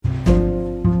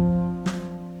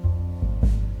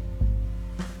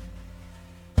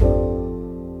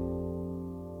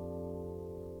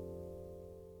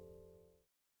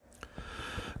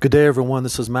Good day, everyone.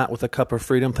 This is Matt with A Cup of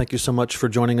Freedom. Thank you so much for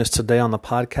joining us today on the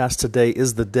podcast. Today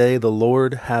is the day the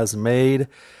Lord has made,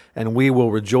 and we will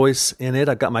rejoice in it.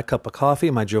 I got my cup of coffee,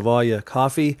 my Javalia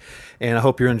coffee, and I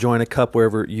hope you're enjoying a cup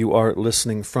wherever you are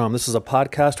listening from. This is a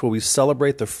podcast where we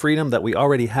celebrate the freedom that we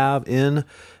already have in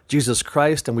Jesus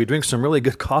Christ, and we drink some really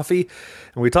good coffee,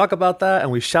 and we talk about that, and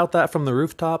we shout that from the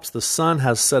rooftops. The Son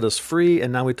has set us free,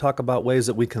 and now we talk about ways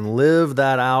that we can live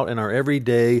that out in our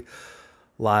everyday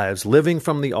lives, living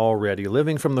from the already,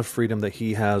 living from the freedom that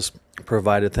He has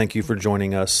provided. Thank you for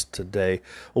joining us today.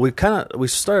 Well, we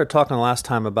started talking last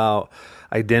time about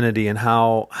identity and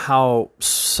how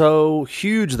so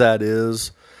huge that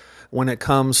is when it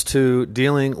comes to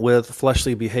dealing with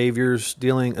fleshly behaviors,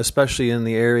 dealing especially in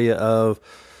the area of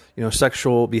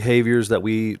sexual behaviors that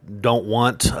we don't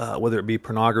want, whether it be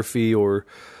pornography or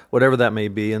whatever that may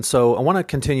be. And so I want to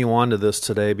continue on to this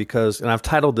today and I've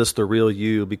titled this The Real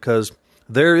You, because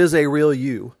there is a real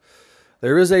you.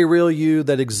 There is a real you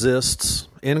that exists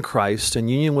in Christ, in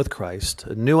union with Christ,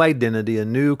 a new identity, a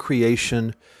new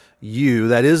creation you.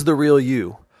 That is the real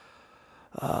you.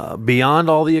 Beyond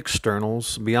all the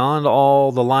externals, beyond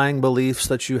all the lying beliefs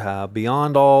that you have,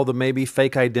 beyond all the maybe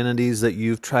fake identities that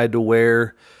you've tried to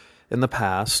wear in the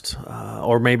past,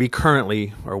 or maybe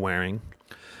currently are wearing,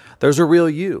 there's a real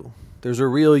you. There's a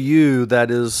real you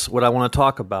that is what I want to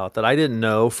talk about, that I didn't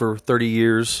know for 30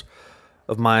 years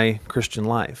of my Christian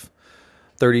life.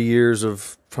 30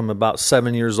 years from about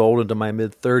 7 years old into my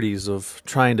mid-30s of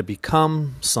trying to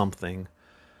become something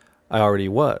I already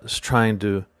was, trying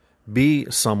to be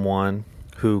someone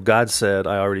who God said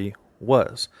I already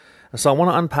was. And so I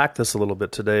want to unpack this a little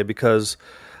bit today, because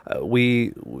and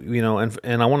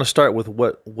I want to start with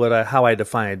how I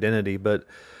define identity, but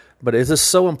it is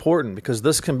so important, because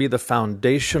this can be the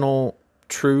foundational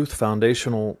truth,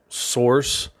 foundational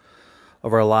source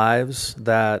of our lives,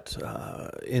 that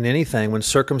in anything, when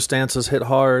circumstances hit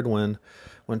hard, when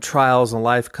trials in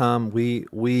life come,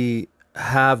 we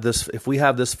have this. If we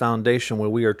have this foundation where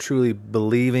we are truly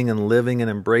believing and living and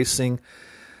embracing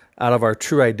out of our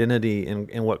true identity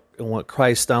in what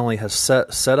Christ not only has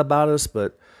said about us,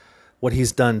 but what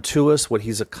He's done to us, what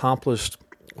He's accomplished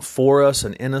for us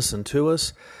and in us and to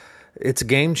us, it's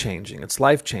game-changing. It's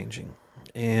life-changing.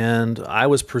 And I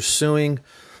was pursuing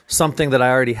something that I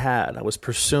already had. I was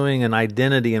pursuing an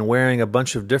identity and wearing a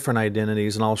bunch of different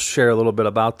identities, and I'll share a little bit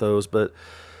about those, but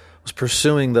I was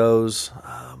pursuing those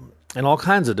in all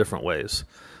kinds of different ways.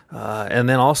 And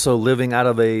then also living out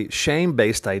of a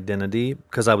shame-based identity,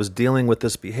 because I was dealing with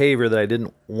this behavior that I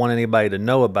didn't want anybody to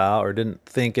know about, or didn't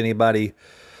think anybody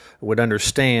would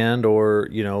understand, or,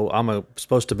 I'm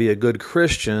supposed to be a good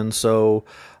Christian, so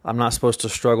I'm not supposed to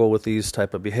struggle with these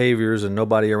type of behaviors, and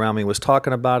nobody around me was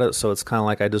talking about it, so it's kind of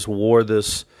like I just wore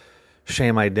this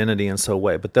shame identity in some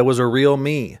way. But there was a real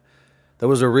me. There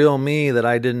was a real me that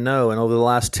I didn't know, and over the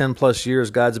last 10 plus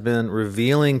years, God's been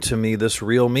revealing to me this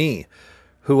real me,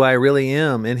 who I really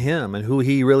am in Him, and who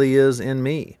He really is in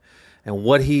me. And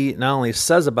what He not only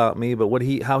says about me, but what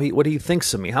He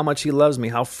thinks of me, how much He loves me,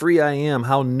 how free I am,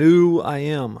 how new I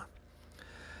am.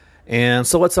 And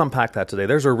so let's unpack that today.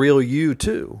 There's a real you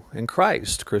too in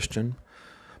Christ, Christian.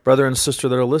 Brother and sister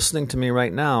that are listening to me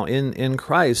right now, in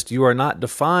Christ, you are not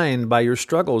defined by your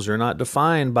struggles. You're not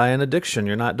defined by an addiction.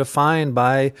 You're not defined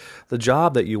by the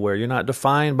job that you wear. You're not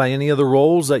defined by any of the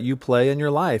roles that you play in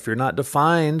your life. You're not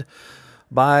defined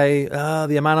by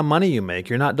the amount of money you make.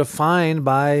 You're not defined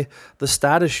by the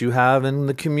status you have in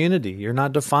the community. You're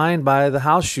not defined by the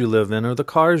house you live in or the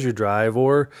cars you drive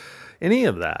or any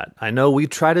of that. I know we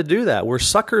try to do that. We're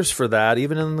suckers for that,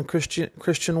 even in the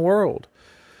Christian world.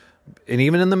 And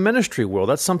even in the ministry world,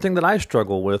 that's something that I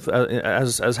struggle with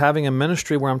as having a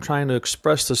ministry where I'm trying to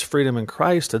express this freedom in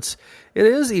Christ. It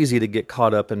is easy to get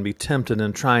caught up and be tempted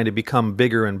in trying to become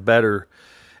bigger and better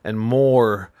and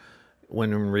more,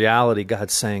 when in reality,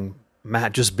 God's saying,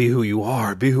 Matt, just be who you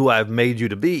are. Be who I've made you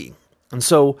to be. And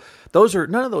so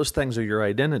none of those things are your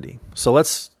identity. So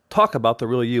let's talk about the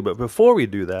real you. But before we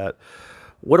do that,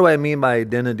 what do I mean by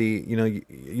identity?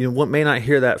 You may not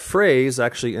hear that phrase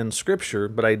actually in Scripture,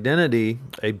 but identity,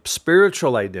 a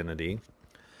spiritual identity,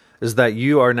 is that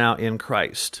you are now in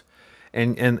Christ.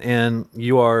 And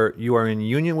you are in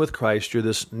union with Christ. You're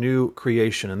this new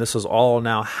creation. And this has all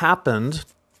now happened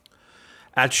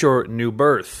at your new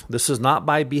birth. This is not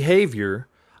by behavior.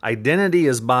 Identity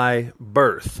is by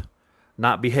birth,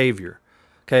 not behavior.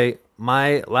 Okay,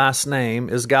 my last name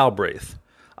is Galbraith.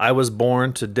 I was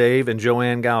born to Dave and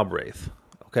Joanne Galbraith.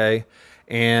 Okay,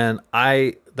 and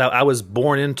I was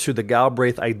born into the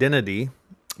Galbraith identity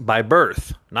by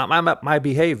birth, not my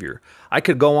behavior. I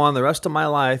could go on the rest of my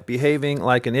life behaving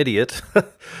like an idiot,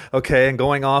 okay, and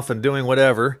going off and doing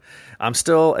whatever. I'm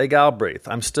still a Galbraith.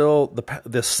 I'm still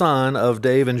the son of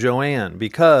Dave and Joanne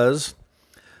because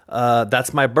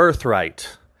that's my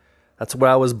birthright. That's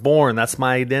where I was born. That's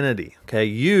my identity. Okay,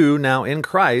 you now in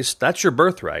Christ, that's your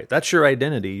birthright. That's your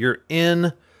identity. You're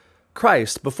in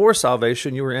Christ. Before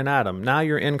salvation, you were in Adam. Now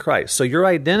you're in Christ. So your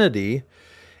identity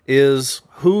is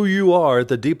who you are at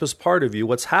the deepest part of you,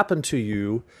 what's happened to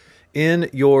you in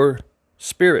your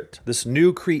spirit, this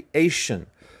new creation.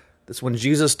 That's when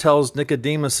Jesus tells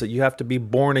Nicodemus that you have to be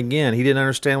born again. He didn't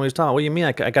understand what he's talking. What do you mean?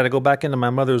 I got to go back into my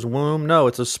mother's womb? No,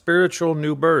 it's a spiritual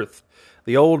new birth.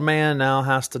 The old man now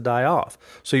has to die off.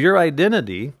 So your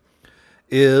identity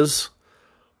is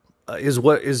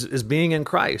being in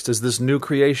Christ, is this new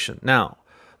creation. Now,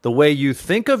 the way you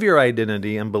think of your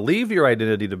identity and believe your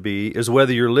identity to be is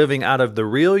whether you're living out of the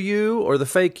real you or the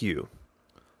fake you.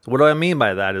 So what do I mean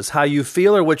by that? Is how you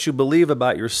feel or what you believe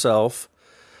about yourself,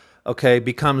 okay,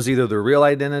 becomes either the real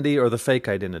identity or the fake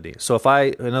identity. So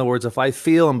in other words, if I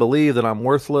feel and believe that I'm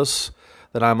worthless,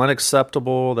 that I'm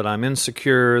unacceptable, that I'm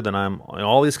insecure, that I'm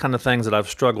all these kind of things that I've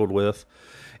struggled with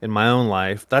in my own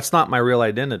life, that's not my real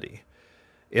identity.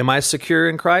 Am I secure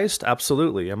in Christ?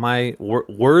 Absolutely. Am I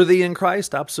worthy in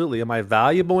Christ? Absolutely. Am I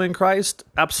valuable in Christ?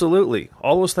 Absolutely.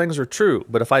 All those things are true.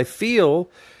 But if I feel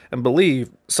and believe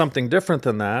something different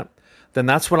than that, then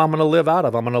that's what I'm going to live out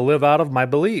of. I'm going to live out of my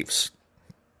beliefs.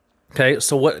 Okay,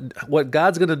 so what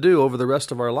God's going to do over the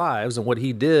rest of our lives, and what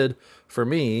He did for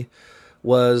me,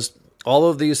 was all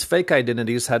of these fake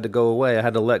identities had to go away. I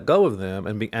had to let go of them.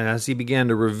 And as He began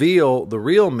to reveal the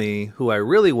real me, who I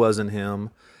really was in Him,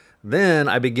 then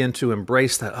I begin to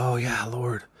embrace that. Oh yeah,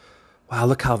 Lord, wow,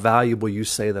 look how valuable you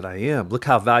say that I am. Look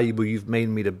how valuable you've made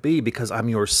me to be because I'm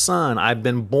your son. I've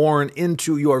been born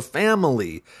into your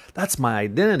family. That's my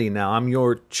identity now. I'm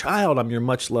your child. I'm your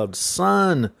much loved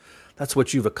son. That's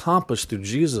what you've accomplished through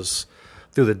Jesus,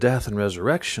 through the death and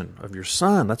resurrection of your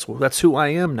son. That's who I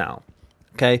am now.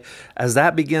 Okay, as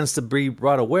that begins to be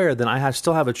brought aware, then I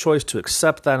still have a choice to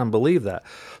accept that and believe that.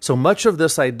 So much of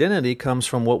this identity comes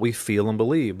from what we feel and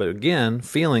believe. But again,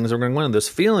 feelings, we're going to go into this,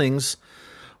 feelings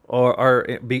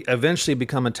eventually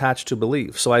become attached to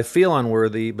belief. So I feel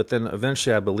unworthy, but then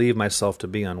eventually I believe myself to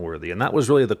be unworthy. And that was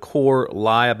really the core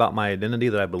lie about my identity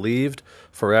that I believed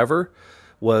forever,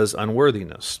 was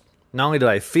unworthiness. Not only did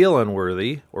I feel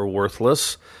unworthy or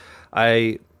worthless,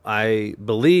 I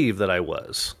believed that I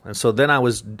was. And so then I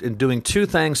was doing two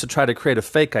things to try to create a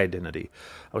fake identity.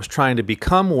 I was trying to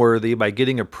become worthy by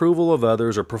getting approval of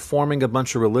others or performing a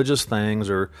bunch of religious things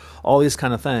or all these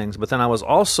kind of things. But then I was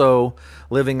also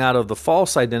living out of the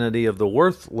false identity of the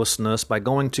worthlessness by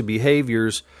going to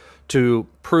behaviors to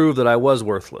prove that I was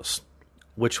worthless,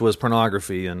 which was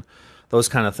pornography and those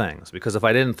kind of things. Because if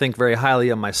I didn't think very highly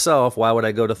of myself, why would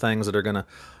I go to things that are going to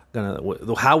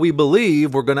how we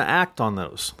believe, we're going to act on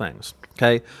those things.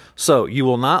 Okay, so you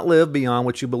will not live beyond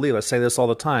what you believe. I say this all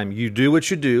the time. You do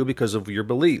what you do because of your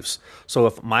beliefs. So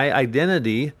if my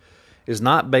identity is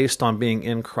not based on being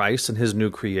in Christ and His new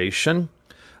creation,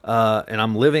 and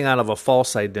I'm living out of a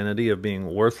false identity of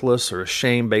being worthless or a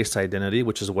shame-based identity,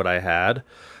 which is what I had.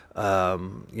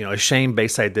 A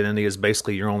shame-based identity is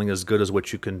basically you're only as good as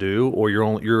what you can do, or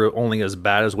you're only as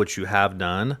bad as what you have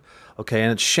done. Okay,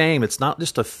 and it's shame. It's not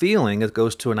just a feeling. It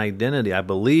goes to an identity. I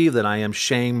believe that I am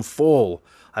shameful.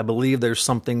 I believe there's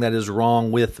something that is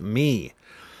wrong with me.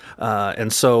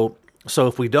 And so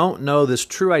if we don't know this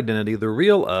true identity, the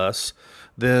real us,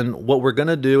 then what we're going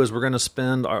to do is we're going to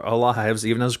spend our lives,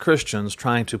 even as Christians,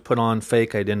 trying to put on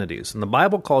fake identities. And the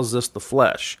Bible calls this the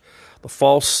flesh, the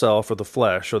false self or the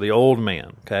flesh or the old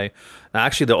man, okay? Now,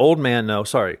 actually, the old man, no,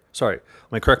 sorry. Let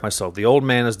me correct myself. The old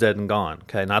man is dead and gone,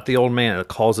 okay? Not the old man. It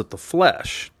calls it the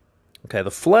flesh, okay?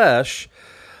 The flesh,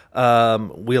 we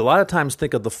a lot of times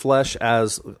think of the flesh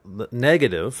as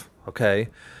negative, okay?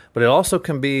 But it also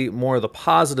can be more the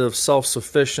positive,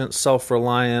 self-sufficient,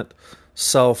 self-reliant,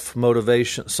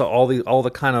 self-motivation, so all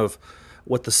the kind of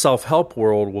what the self-help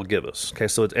world will give us, okay?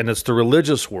 So it's the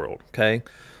religious world, okay?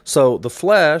 So the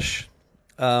flesh,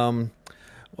 a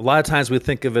lot of times we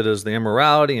think of it as the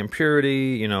immorality,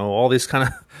 impurity, all this kind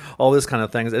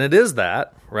of things, and it is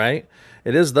that, right?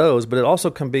 It is those, but it also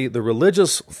can be the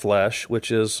religious flesh, which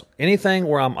is anything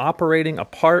where I'm operating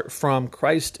apart from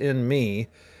Christ in me,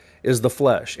 is the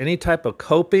flesh. Any type of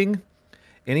coping,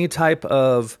 any type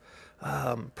of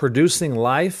producing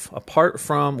life apart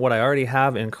from what I already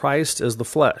have in Christ is the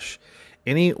flesh.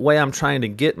 Any way I'm trying to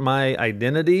get my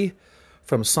identity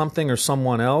from something or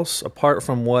someone else apart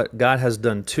from what God has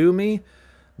done to me,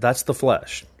 that's the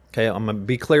flesh. Okay, I'm going to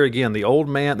be clear again. The old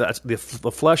man,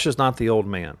 the flesh is not the old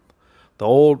man. The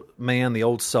old man, the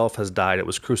old self has died. It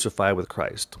was crucified with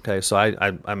Christ. Okay, so I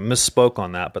misspoke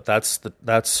on that, but that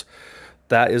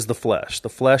is the flesh. The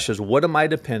flesh is, what am I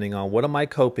depending on? What am I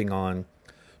coping on?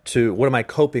 What am I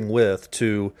coping with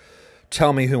to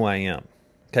tell me who I am?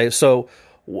 Okay, so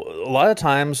a lot of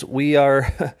times we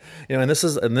are, and this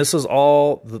is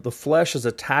all the flesh is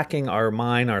attacking our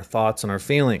mind, our thoughts, and our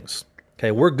feelings. Okay,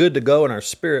 we're good to go in our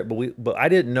spirit, but I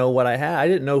didn't know what I had. I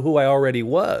didn't know who I already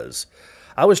was.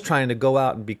 I was trying to go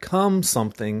out and become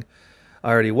something I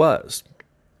already was.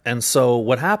 And so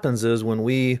what happens is when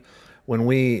we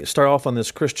start off on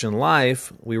this Christian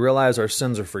life, we realize our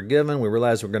sins are forgiven. We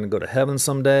realize we're going to go to heaven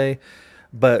someday.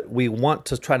 But we want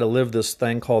to try to live this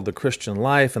thing called the Christian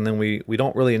life, and then we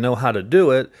don't really know how to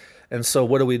do it. And so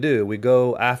what do?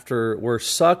 We're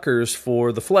suckers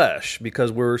for the flesh,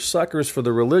 because we're suckers for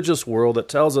the religious world that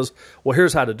tells us, well,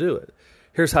 here's how to do it.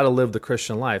 Here's how to live the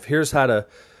Christian life. Here's how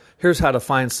to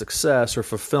find success or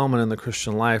fulfillment in the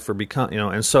Christian life, or become,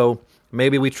 and so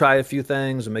maybe we try a few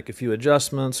things and make a few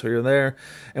adjustments here and there,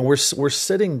 and we're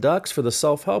sitting ducks for the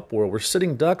self-help world. We're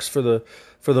sitting ducks for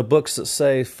the books that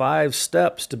say 5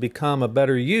 steps to become a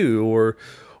better you, or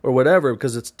whatever,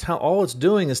 because all it's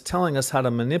doing is telling us how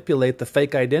to manipulate the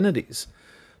fake identities,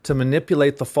 to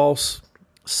manipulate the false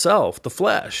self, the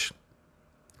flesh.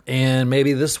 And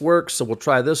maybe this works, so we'll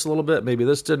try this a little bit. Maybe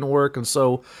this didn't work, and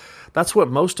so that's what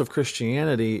most of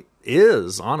Christianity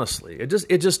is. Honestly, it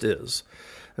just is.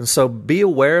 And so be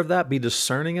aware of that, be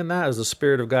discerning in that as the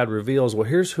Spirit of God reveals, well,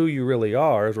 here's who you really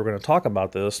are, as we're going to talk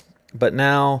about this. But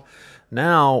now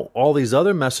all these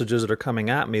other messages that are coming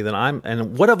at me,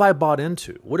 and what have I bought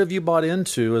into? What have you bought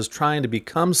into as trying to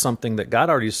become something that God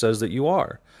already says that you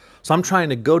are? So I'm trying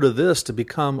to go to this to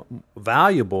become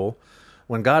valuable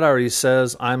when God already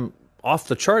says I'm off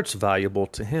the charts valuable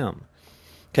to Him.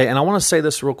 Okay, and I want to say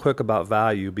this real quick about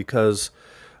value, because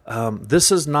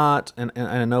this is not, and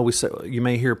I know you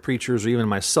may hear preachers or even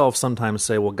myself sometimes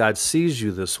say, well, God sees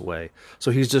you this way.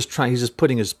 So he's just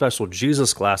putting his special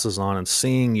Jesus glasses on and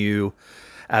seeing you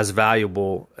as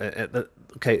valuable.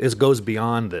 Okay, it goes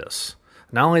beyond this.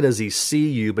 Not only does he see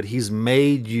you, but he's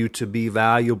made you to be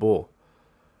valuable.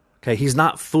 Okay, he's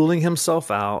not fooling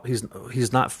himself out.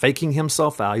 He's not faking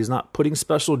himself out. He's not putting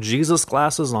special Jesus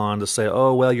glasses on to say,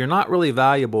 oh, well, you're not really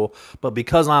valuable, but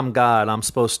because I'm God, I'm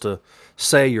supposed to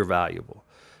say you're valuable.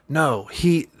 No,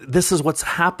 this is what's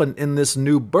happened in this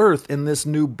new birth,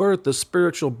 the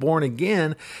spiritual born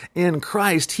again in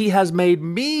Christ. He has made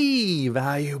me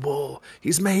valuable.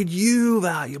 He's made you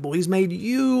valuable. He's made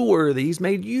you worthy. He's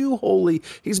made you holy.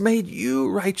 He's made you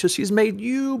righteous. He's made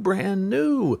you brand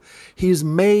new. He's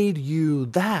made you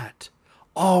that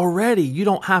already. You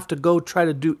don't have to go try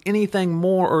to do anything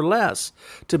more or less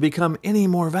to become any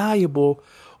more valuable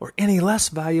or any less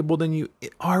valuable than you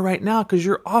are right now, because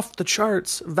you're off the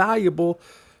charts valuable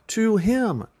to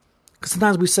Him. Because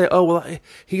sometimes we say, oh, well,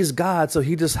 He's God, so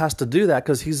He just has to do that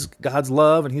because He's God's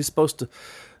love and He's supposed to.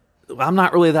 I'm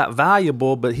not really that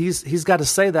valuable, but He's got to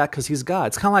say that because He's God.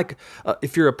 It's kind of like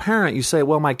if you're a parent, you say,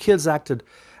 well, my kids acted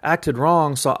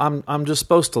wrong, so I'm just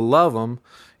supposed to love them,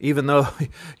 even though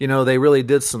they really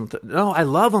did something. No, I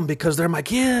love them because they're my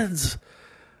kids.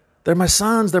 They're my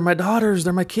sons, they're my daughters,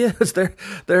 they're my kids.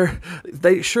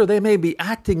 They may be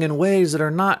acting in ways that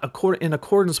are not in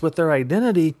accordance with their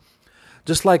identity.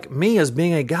 Just like me as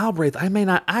being a Galbraith, I may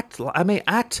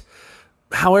act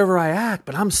however I act,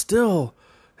 but I'm still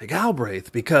a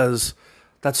Galbraith because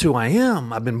that's who I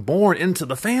am. I've been born into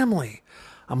the family.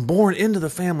 I'm born into the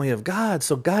family of God.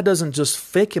 So God doesn't just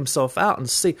fake Himself out and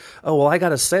say, oh, well, I got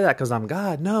to say that because I'm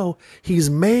God. No, He's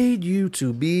made you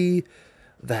to be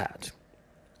that.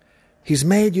 He's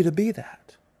made you to be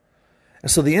that.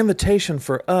 And so the invitation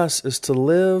for us is to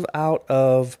live out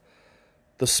of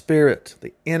the Spirit,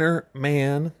 the inner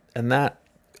man, and that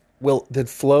will then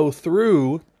flow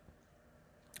through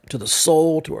to the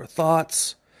soul, to our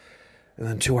thoughts, and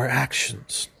then to our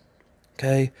actions.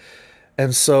 Okay?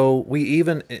 And so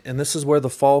and this is where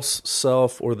the false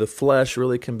self or the flesh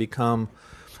really can become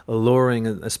alluring,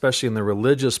 especially in the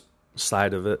religious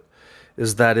side of it,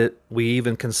 is that we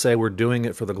even can say we're doing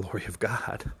it for the glory of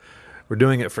God. We're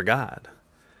doing it for God.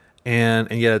 And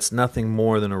yet it's nothing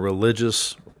more than a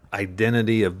religious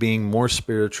identity of being more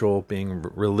spiritual, being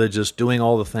religious, doing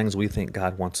all the things we think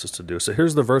God wants us to do. So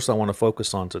here's the verse I want to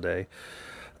focus on today.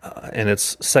 And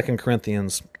it's 2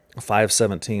 Corinthians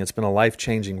 5:17. It's been a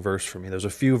life-changing verse for me. There's a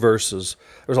few verses.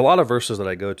 There's a lot of verses that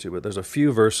I go to, but there's a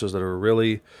few verses that are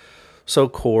really so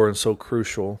core and so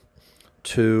crucial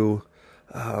to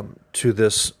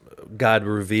this God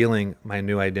revealing my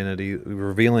new identity,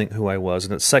 revealing who I was.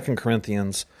 And it's 2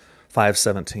 Corinthians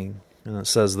 5:17. And it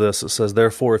says this, it says,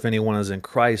 "Therefore, if anyone is in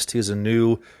Christ, he is a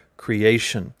new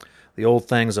creation. The old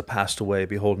things have passed away.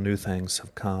 Behold, new things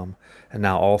have come. And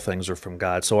now all things are from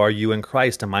God." So are you in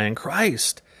Christ? Am I in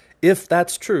Christ? If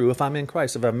that's true, if I'm in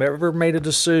Christ, if I've ever made a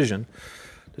decision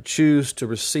to choose to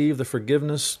receive the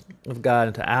forgiveness of God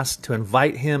and to ask, to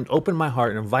invite Him, to open my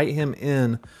heart and invite Him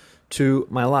in to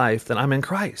my life, then I'm in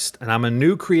Christ. And I'm a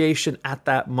new creation at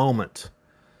that moment.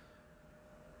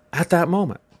 At that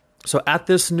moment. So at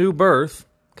this new birth,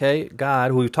 okay,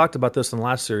 God, we've talked about this in the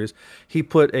last series, He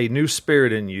put a new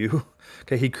spirit in you.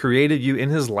 Okay, He created you in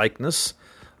His likeness.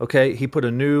 Okay, He put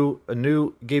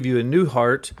gave you a new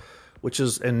heart, which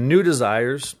is and new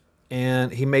desires,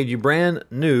 and He made you brand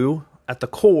new at the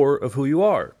core of who you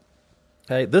are.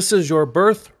 Okay, this is your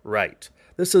birthright.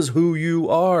 This is who you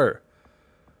are.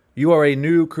 You are a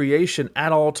new creation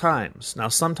at all times. Now,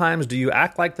 sometimes do you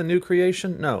act like the new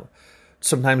creation? No.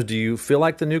 Sometimes do you feel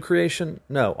like the new creation?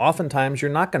 No. Oftentimes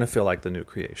you're not going to feel like the new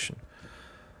creation.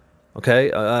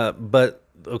 Okay,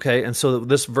 and so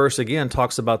this verse again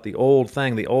talks about the old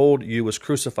thing. The old you was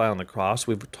crucified on the cross.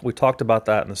 We talked about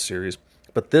that in the series.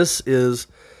 But this is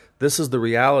the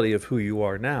reality of who you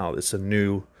are now. It's a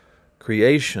new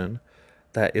creation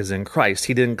that is in Christ.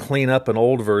 He didn't clean up an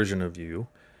old version of you.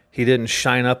 He didn't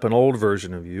shine up an old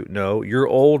version of you. No, your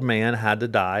old man had to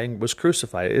die and was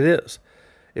crucified. It is.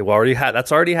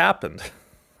 That's already happened.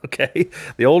 Okay?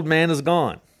 The old man is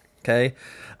gone. Okay?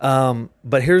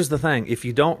 But here's the thing. If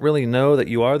you don't really know that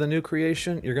you are the new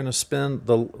creation, you're going to spend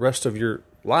the rest of your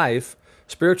life,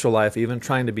 spiritual life even,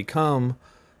 trying to become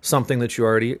something that you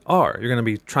already are. You're going to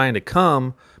be trying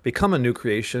to become a new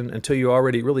creation until you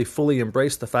already really fully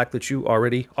embrace the fact that you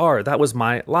already are. That was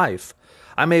my life.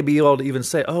 I may be able to even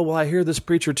say, oh, well, I hear this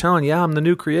preacher telling, yeah, I'm the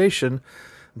new creation,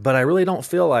 but I really don't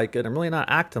feel like it. I'm really not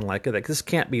acting like it. Like, this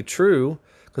can't be true,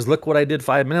 because look what I did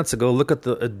 5 minutes ago. Look at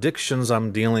the addictions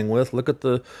I'm dealing with. Look at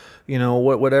the,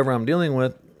 whatever I'm dealing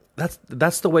with.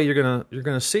 That's the way you're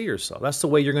gonna see yourself. That's the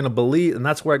way you're gonna believe, and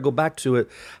that's where I go back to it.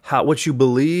 What you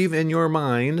believe in your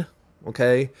mind,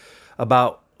 okay,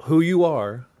 about who you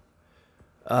are,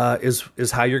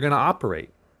 is how you're gonna operate.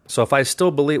 So if I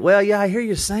still believe, well, yeah, I hear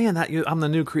you saying that I'm the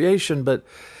new creation, but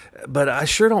I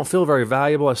sure don't feel very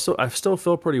valuable. I still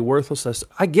feel pretty worthless.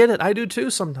 I get it. I do too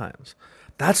sometimes.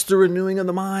 That's the renewing of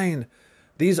the mind.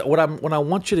 What I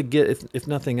want you to get, if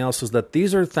nothing else, is that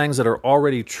these are things that are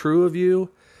already true of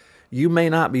you. You may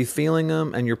not be feeling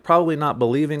them, and you're probably not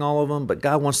believing all of them, but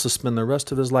God wants to spend the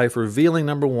rest of His life revealing,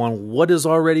 number one, what is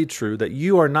already true, that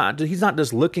you are not, He's not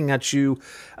just looking at you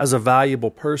as a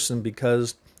valuable person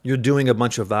because you're doing a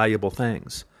bunch of valuable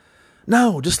things.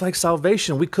 No, just like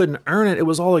salvation, we couldn't earn it. It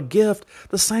was all a gift.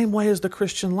 The same way as the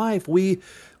Christian life. We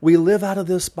live out of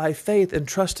this by faith and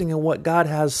trusting in what God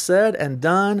has said and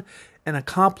done and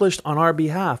accomplished on our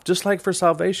behalf. Just like for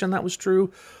salvation, that was true.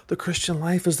 The Christian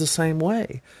life is the same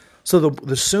way. So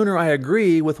the sooner I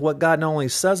agree with what God not only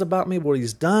says about me, but what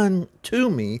He's done to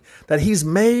me, that He's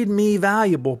made me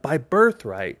valuable by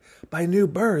birthright, by new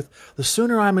birth, the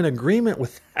sooner I'm in agreement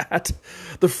with that,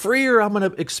 the freer I'm going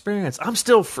to experience. I'm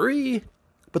still free,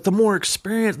 but the more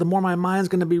experience, the more my mind's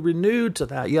going to be renewed to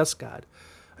that. Yes, God,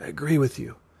 I agree with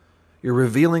you. You're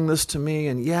revealing this to me,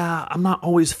 and yeah, I'm not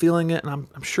always feeling it, and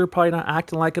I'm sure probably not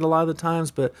acting like it a lot of the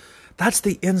times, but that's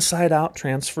the inside-out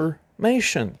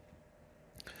transformation.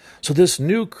 So this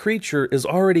new creature is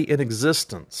already in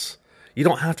existence. You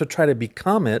don't have to try to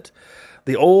become it.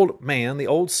 The old man, the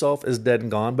old self is dead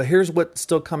and gone, but here's what's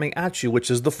still coming at you,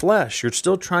 which is the flesh. You're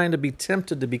still trying to be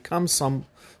tempted to become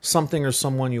something or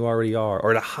someone you already are,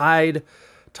 or to hide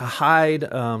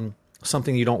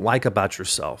something you don't like about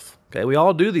yourself. Okay, we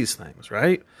all do these things,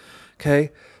 right?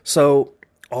 Okay, so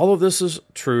all of this is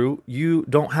true. You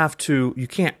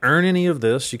can't earn any of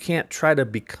this. You can't try to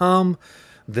become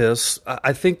this.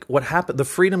 I think what happened, the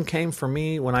freedom came for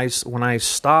me when I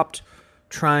stopped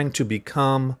trying to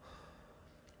become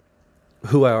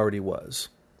who I already was.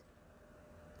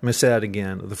 Let me say that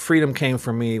again. The freedom came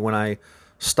for me when I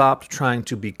stopped trying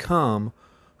to become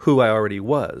who I already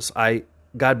was.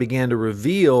 God began to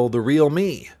reveal the real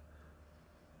me.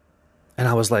 And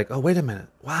I was like, oh, wait a minute.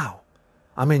 Wow.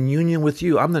 I'm in union with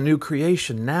you. I'm the new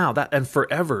creation now, that and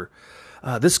forever.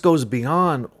 This goes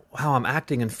beyond how I'm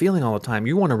acting and feeling all the time.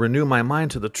 You want to renew my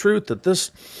mind to the truth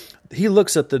that He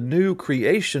looks at the new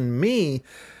creation, me,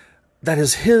 that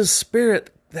is His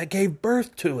Spirit that gave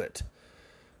birth to it.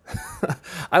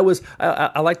 I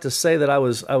like to say that I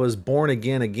was born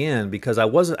again because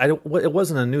it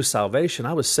wasn't a new salvation.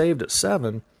 I was saved at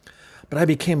 7, But I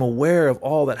became aware of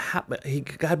all that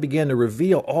happened. God began to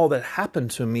reveal all that happened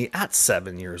to me at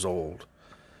 7 years old.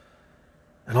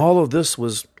 And all of this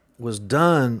was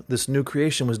done, this new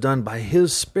creation was done by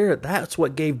His Spirit. That's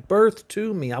what gave birth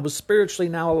to me. I was spiritually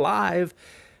now alive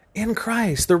in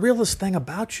Christ. The realest thing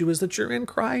about you is that you're in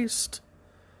Christ.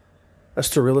 That's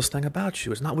the realest thing about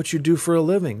you. It's not what you do for a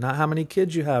living, not how many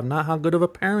kids you have, not how good of a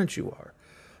parent you are,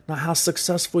 not how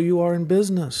successful you are in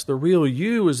business. The real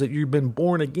you is that you've been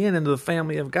born again into the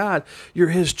family of God. You're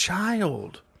His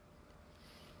child.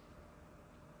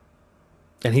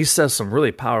 And He says some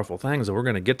really powerful things, and we're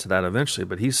going to get to that eventually,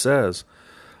 but He says,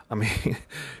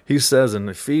 He says in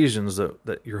Ephesians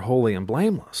that you're holy and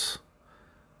blameless.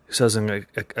 He says in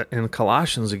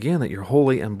Colossians again that you're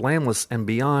holy and blameless and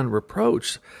beyond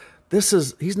reproach.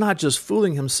 He's not just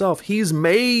fooling Himself. He's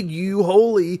made you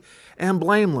holy and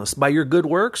blameless. By your good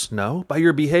works? No. By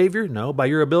your behavior? No. By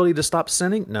your ability to stop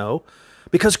sinning? No.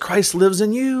 Because Christ lives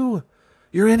in you.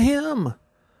 You're in Him.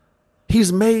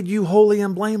 He's made you holy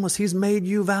and blameless. He's made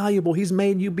you valuable. He's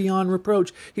made you beyond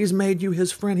reproach. He's made you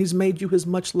His friend. He's made you His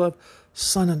much-loved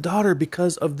son and daughter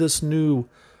because of this new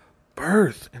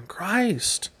birth in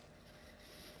Christ.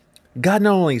 God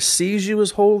not only sees you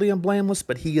as holy and blameless,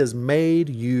 but He has made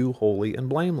you holy and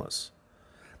blameless.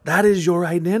 That is your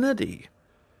identity.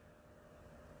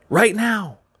 Right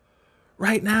now.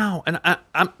 Right now. And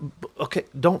I'm okay,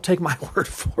 don't take my word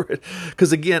for it.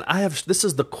 Because again, this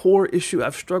is the core issue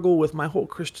I've struggled with my whole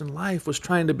Christian life, was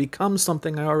trying to become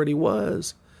something I already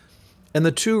was. And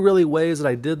the two really ways that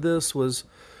I did this was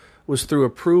through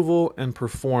approval and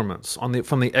performance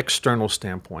from the external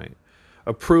standpoint.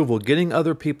 Approval, getting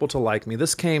other people to like me.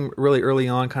 This came really early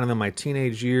on, kind of in my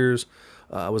teenage years.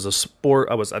 I was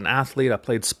an athlete. I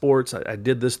played sports. I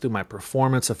did this through my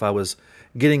performance. If I was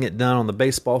getting it done on the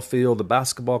baseball field, the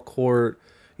basketball court,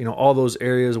 all those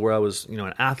areas where I was,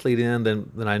 an athlete in,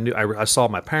 then I knew I saw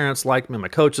my parents like me, my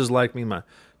coaches like me, my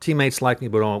teammates like me.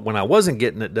 But when I wasn't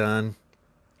getting it done,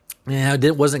 I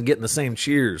wasn't getting the same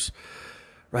cheers.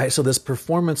 Right, so this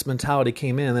performance mentality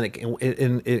came in,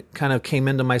 and it kind of came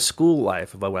into my school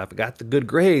life. If I got the good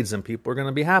grades, then people are going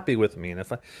to be happy with me. And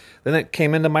then it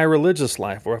came into my religious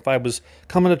life, or if I was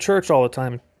coming to church all the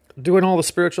time, doing all the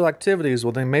spiritual activities,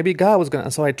 well, then maybe God was going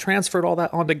to. So I transferred all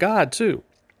that onto God too.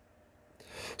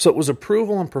 So it was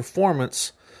approval and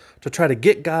performance to try to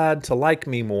get God to like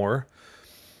me more.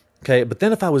 Okay, but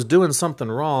then if I was doing something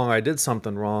wrong, or I did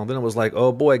something wrong, then it was like,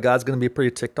 oh boy, God's going to be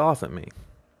pretty ticked off at me.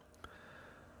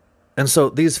 And so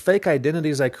these fake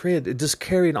identities I created, it just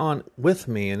carried on with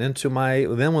me and into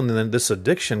when this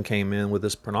addiction came in with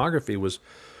this pornography was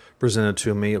presented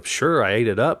to me, sure, I ate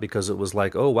it up because it was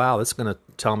like, oh wow, it's going to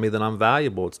tell me that I'm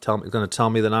valuable. It's going to tell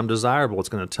me that I'm desirable. It's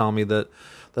going to tell me that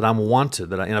I'm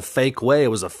wanted, in a fake way. It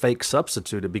was a fake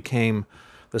substitute. It became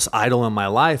this idol in my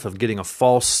life of getting a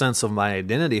false sense of my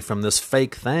identity from this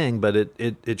fake thing, but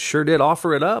it sure did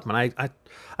offer it up. And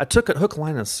I took it hook,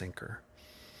 line, and sinker.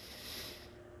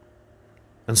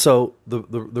 And so the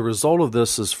result of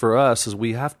this is for us is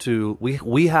we have to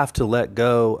let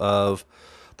go of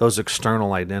those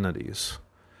external identities.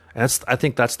 And I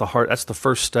think that's the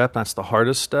first step. That's the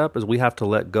hardest step, is we have to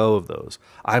let go of those.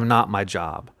 I'm not my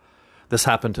job. This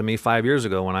happened to me 5 years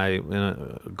ago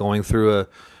when going through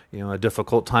a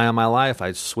difficult time in my life.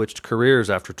 I switched careers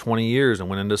after 20 years and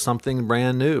went into something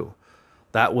brand new.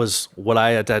 That was what I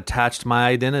had attached my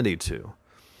identity to.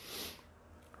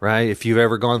 Right? If you've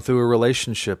ever gone through a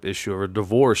relationship issue or a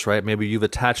divorce, right? Maybe you've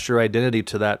attached your identity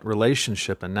to that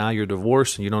relationship and now you're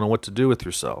divorced and you don't know what to do with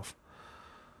yourself.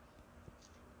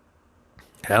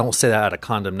 I don't say that out of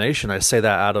condemnation. I say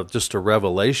that out of just a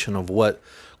revelation of what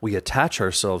we attach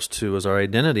ourselves to as our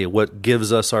identity, what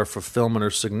gives us our fulfillment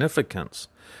or significance.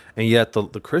 And yet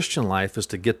the Christian life is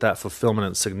to get that fulfillment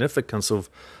and significance of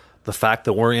the fact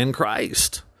that we're in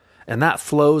Christ. And that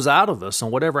flows out of us.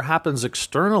 And whatever happens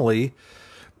externally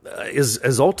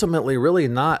is ultimately really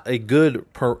not a good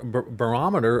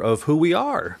barometer of who we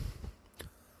are.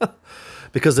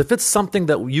 Because if it's something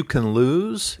that you can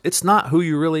lose, it's not who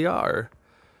you really are.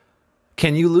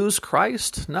 Can you lose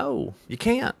Christ? No, you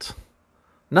can't.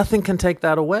 Nothing can take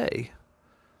that away.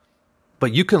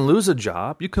 But you can lose a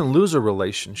job, you can lose a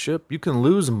relationship, you can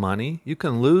lose money, you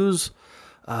can lose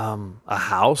a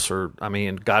house, or,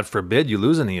 God forbid you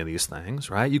lose any of these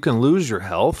things, right? You can lose your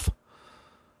health.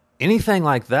 Anything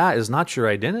like that is not your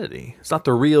identity. It's not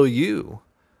the real you.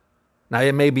 Now,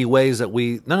 it may be ways that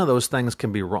none of those things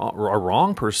can be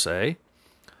wrong per se,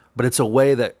 but it's a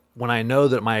way that when I know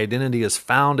that my identity is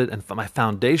founded and my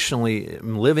foundationally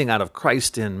living out of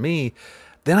Christ in me,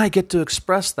 then I get to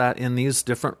express that in these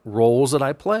different roles that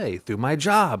I play, through my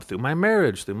job, through my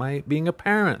marriage, through my being a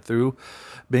parent, through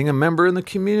being a member in the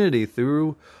community,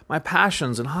 through my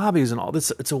passions and hobbies and all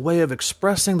this. It's a way of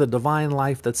expressing the divine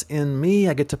life that's in me.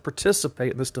 I get to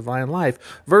participate in this divine life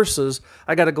versus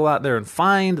I got to go out there and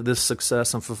find this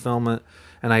success and fulfillment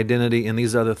and identity in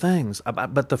these other things.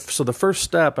 So the first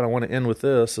step, and I want to end with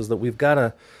this, is that we've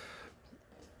got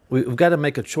to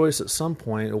make a choice at some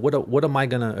point. What am I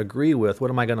going to agree with?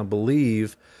 What am I going to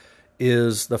believe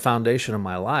is the foundation of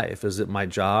my life? Is it my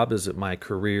job? Is it my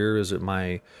career? Is it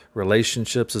my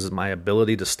relationships? Is it my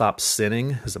ability to stop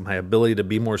sinning? Is it my ability to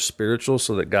be more spiritual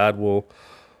so that God will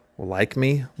like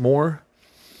me more?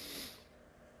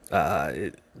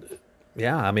 Those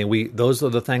are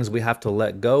the things we have to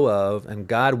let go of, and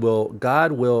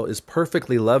God is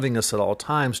perfectly loving us at all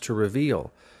times to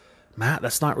reveal, Matt,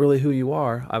 that's not really who you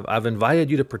are. I've invited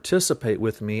you to participate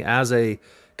with me as a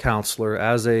counselor,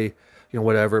 as a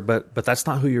whatever, but that's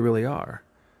not who you really are.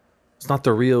 It's not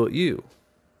the real you.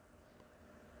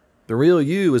 The real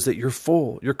you is that you're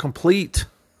full, you're complete,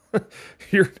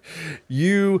 you're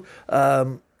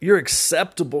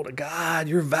acceptable to God,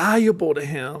 you're valuable to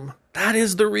Him. That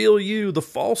is the real you. The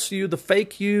false you, the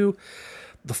fake you,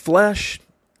 the flesh,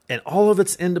 and all of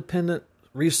its independent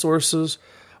resources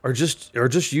are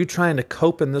just you trying to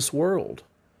cope in this world.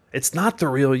 It's not the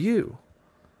real you.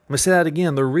 I'm going to say that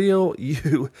again. The real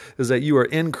you is that you are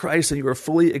in Christ and you are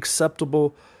fully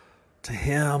acceptable to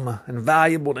Him and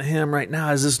valuable to Him right now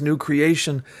as this new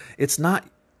creation. It's not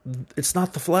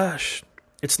the flesh.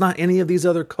 It's not any of these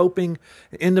other coping,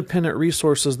 independent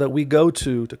resources that we go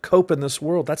to cope in this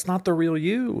world. That's not the real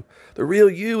you. The real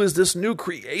you is this new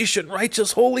creation,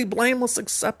 righteous, holy, blameless,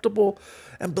 acceptable,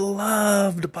 and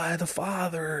beloved by the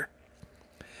Father.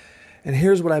 And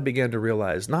here's what I began to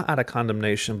realize, not out of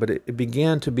condemnation, but it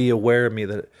began to be aware of me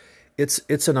that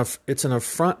it's an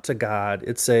affront to God.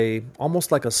 It's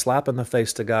almost like a slap in the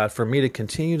face to God for me to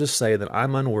continue to say that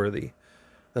I'm unworthy,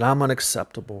 that I'm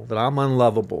unacceptable, that I'm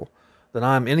unlovable, that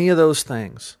I'm any of those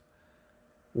things,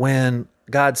 when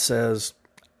God says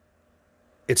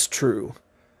it's true.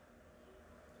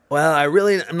 Well,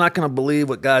 I'm not going to believe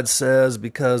what God says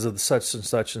because of such and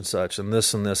such and such and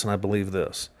this, and I believe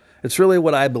this. It's really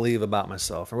what I believe about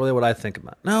myself and really what I think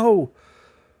about. No,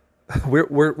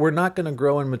 we're not going to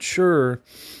grow and mature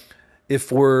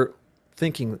if we're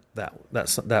thinking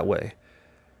that way.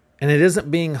 And it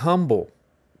isn't being humble.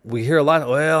 We hear a lot,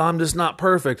 well, I'm just not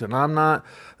perfect, and I'm not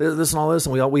this and all this,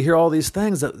 and we hear all these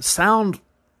things that sound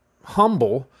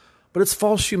humble, but it's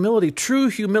false humility. True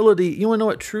humility, you want to know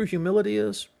what true humility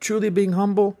is? Truly being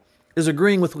humble is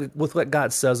agreeing with what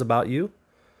God says about you.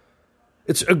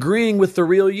 It's agreeing with the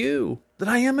real you, that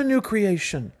I am a new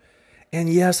creation. And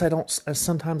yes,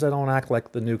 sometimes I don't act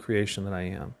like the new creation that I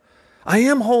am. I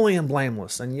am holy and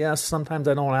blameless, and yes, sometimes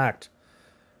I don't act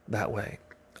that way.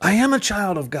 I am a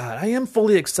child of God. I am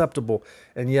fully acceptable.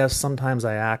 And yes, sometimes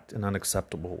I act in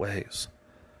unacceptable ways.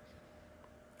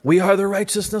 We are the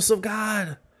righteousness of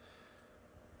God.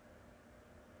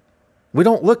 We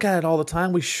don't look at it all the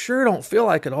time. We sure don't feel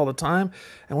like it all the time.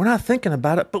 And we're not thinking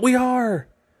about it, but we are.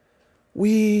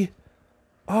 We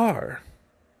are.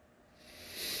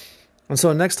 And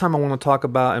so next time I want to talk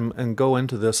about and go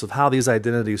into this of how these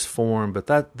identities form,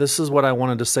 but this is what I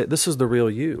wanted to say. This is the real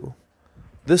you.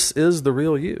 This is the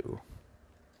real you.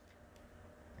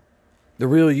 The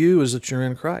real you is that you're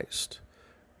in Christ.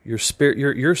 Your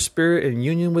spirit in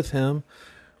union with Him.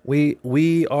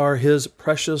 We are His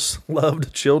precious,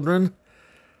 loved children.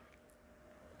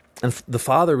 And the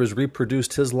Father has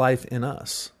reproduced His life in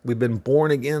us. We've been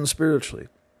born again spiritually.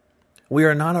 We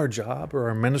are not our job or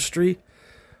our ministry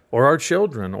or our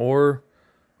children or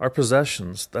our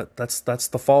possessions. That's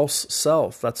the false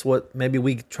self. That's what maybe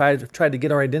we tried to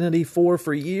get our identity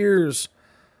for years.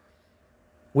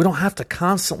 We don't have to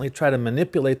constantly try to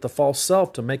manipulate the false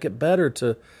self to make it better,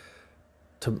 to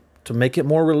make it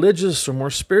more religious or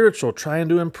more spiritual, trying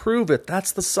to improve it.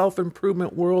 That's the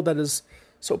self-improvement world that is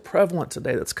so prevalent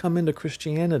today, that's come into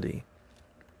Christianity.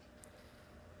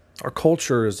 Our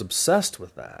culture is obsessed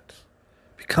with that.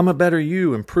 Become a better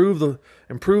you, improve the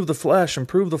flesh,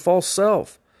 improve the false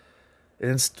self.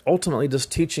 And it's ultimately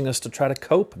just teaching us to try to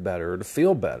cope better, or to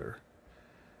feel better.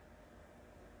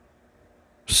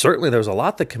 Certainly there's a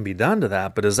lot that can be done to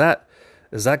that, but is that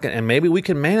and maybe we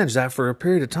can manage that for a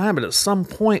period of time, but at some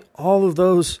point all of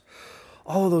those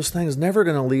things never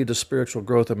going to lead to spiritual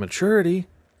growth and maturity.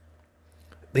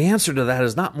 The answer to that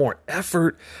is not more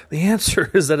effort. The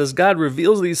answer is that as God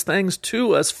reveals these things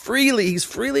to us freely, He's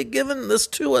freely given this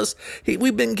to us.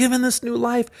 We've been given this new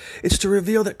life. It's to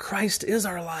reveal that Christ is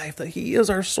our life, that He is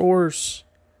our source.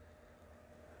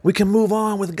 We can move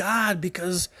on with God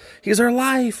because He's our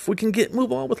life. We can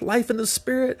move on with life in the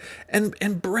Spirit and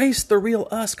embrace the real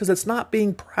us, because it's not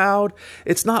being proud.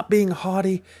 It's not being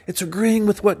haughty. It's agreeing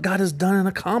with what God has done and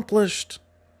accomplished.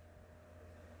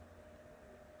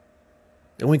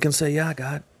 And we can say, yeah,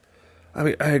 God,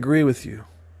 I agree with you.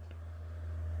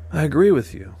 I agree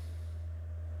with you.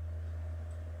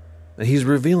 And He's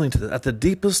revealing to us at the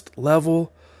deepest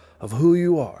level of who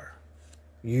you are.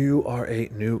 You are a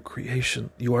new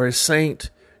creation. You are a saint.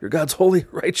 You're God's holy,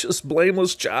 righteous,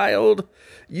 blameless child.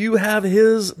 You have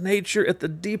His nature at the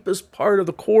deepest part of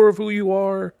the core of who you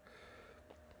are.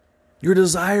 Your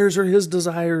desires are His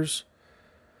desires.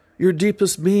 Your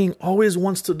deepest being always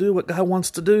wants to do what God wants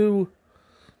to do.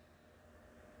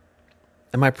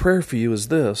 And my prayer for you is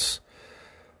this: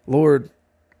 Lord,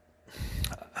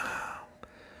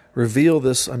 reveal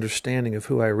this understanding of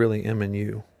who I really am in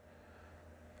you.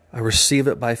 I receive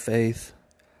it by faith.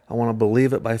 I want to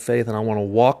believe it by faith, and I want to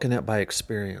walk in it by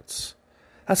experience.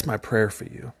 That's my prayer for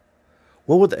you.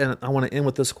 And I want to end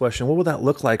with this question. What would that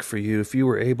look like for you if you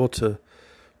were able to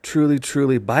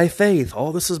truly, by faith,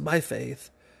 all this is by faith,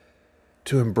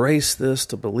 to embrace this,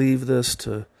 to believe this,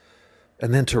 and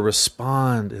then to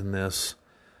respond in this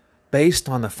based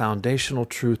on the foundational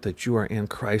truth that you are in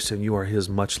Christ and you are His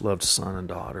much-loved son and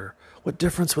daughter? What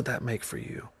difference would that make for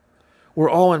you? We're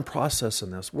all in process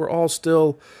in this. We're all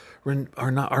still,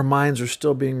 our minds are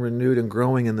still being renewed and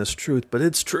growing in this truth, but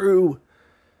it's true.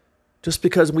 Just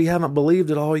because we haven't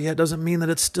believed it all yet doesn't mean that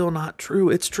it's still not true.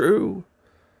 It's true.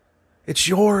 It's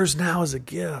yours now as a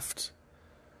gift.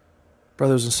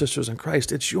 Brothers and sisters in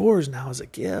Christ, it's yours now as a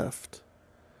gift.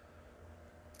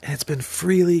 And it's been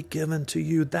freely given to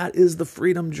you. That is the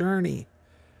freedom journey.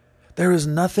 There is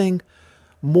nothing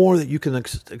more that you can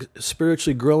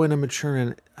spiritually grow in and mature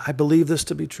in. I believe this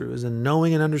to be true, is in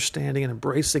knowing and understanding and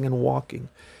embracing and walking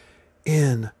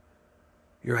in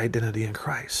your identity in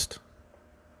Christ.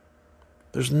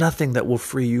 There's nothing that will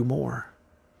free you more,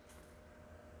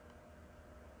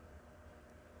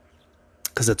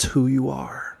 because it's who you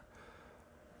are.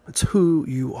 It's who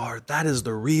you are. That is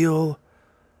the real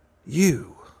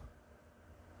you.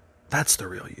 That's the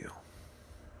real you.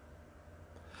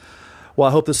 Well,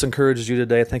 I hope this encourages you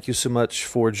today. Thank you so much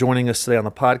for joining us today on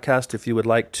the podcast. If you would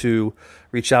like to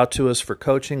reach out to us for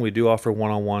coaching, we do offer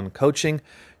one-on-one coaching.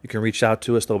 You can reach out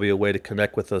to us. There'll be a way to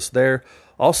connect with us there.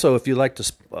 Also, if you'd like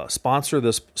to sponsor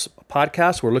this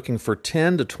podcast, we're looking for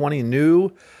 10 to 20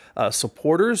 new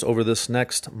supporters over this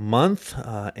next month,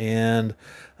 and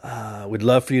we'd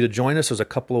love for you to join us. There's a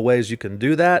couple of ways you can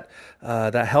do that.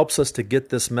 That helps us to get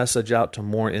this message out to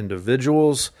more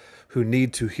individuals who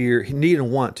need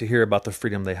and want to hear about the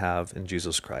freedom they have in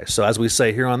Jesus Christ. So as we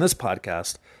say here on this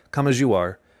podcast, come as you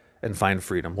are and find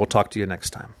freedom. We'll talk to you next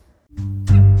time.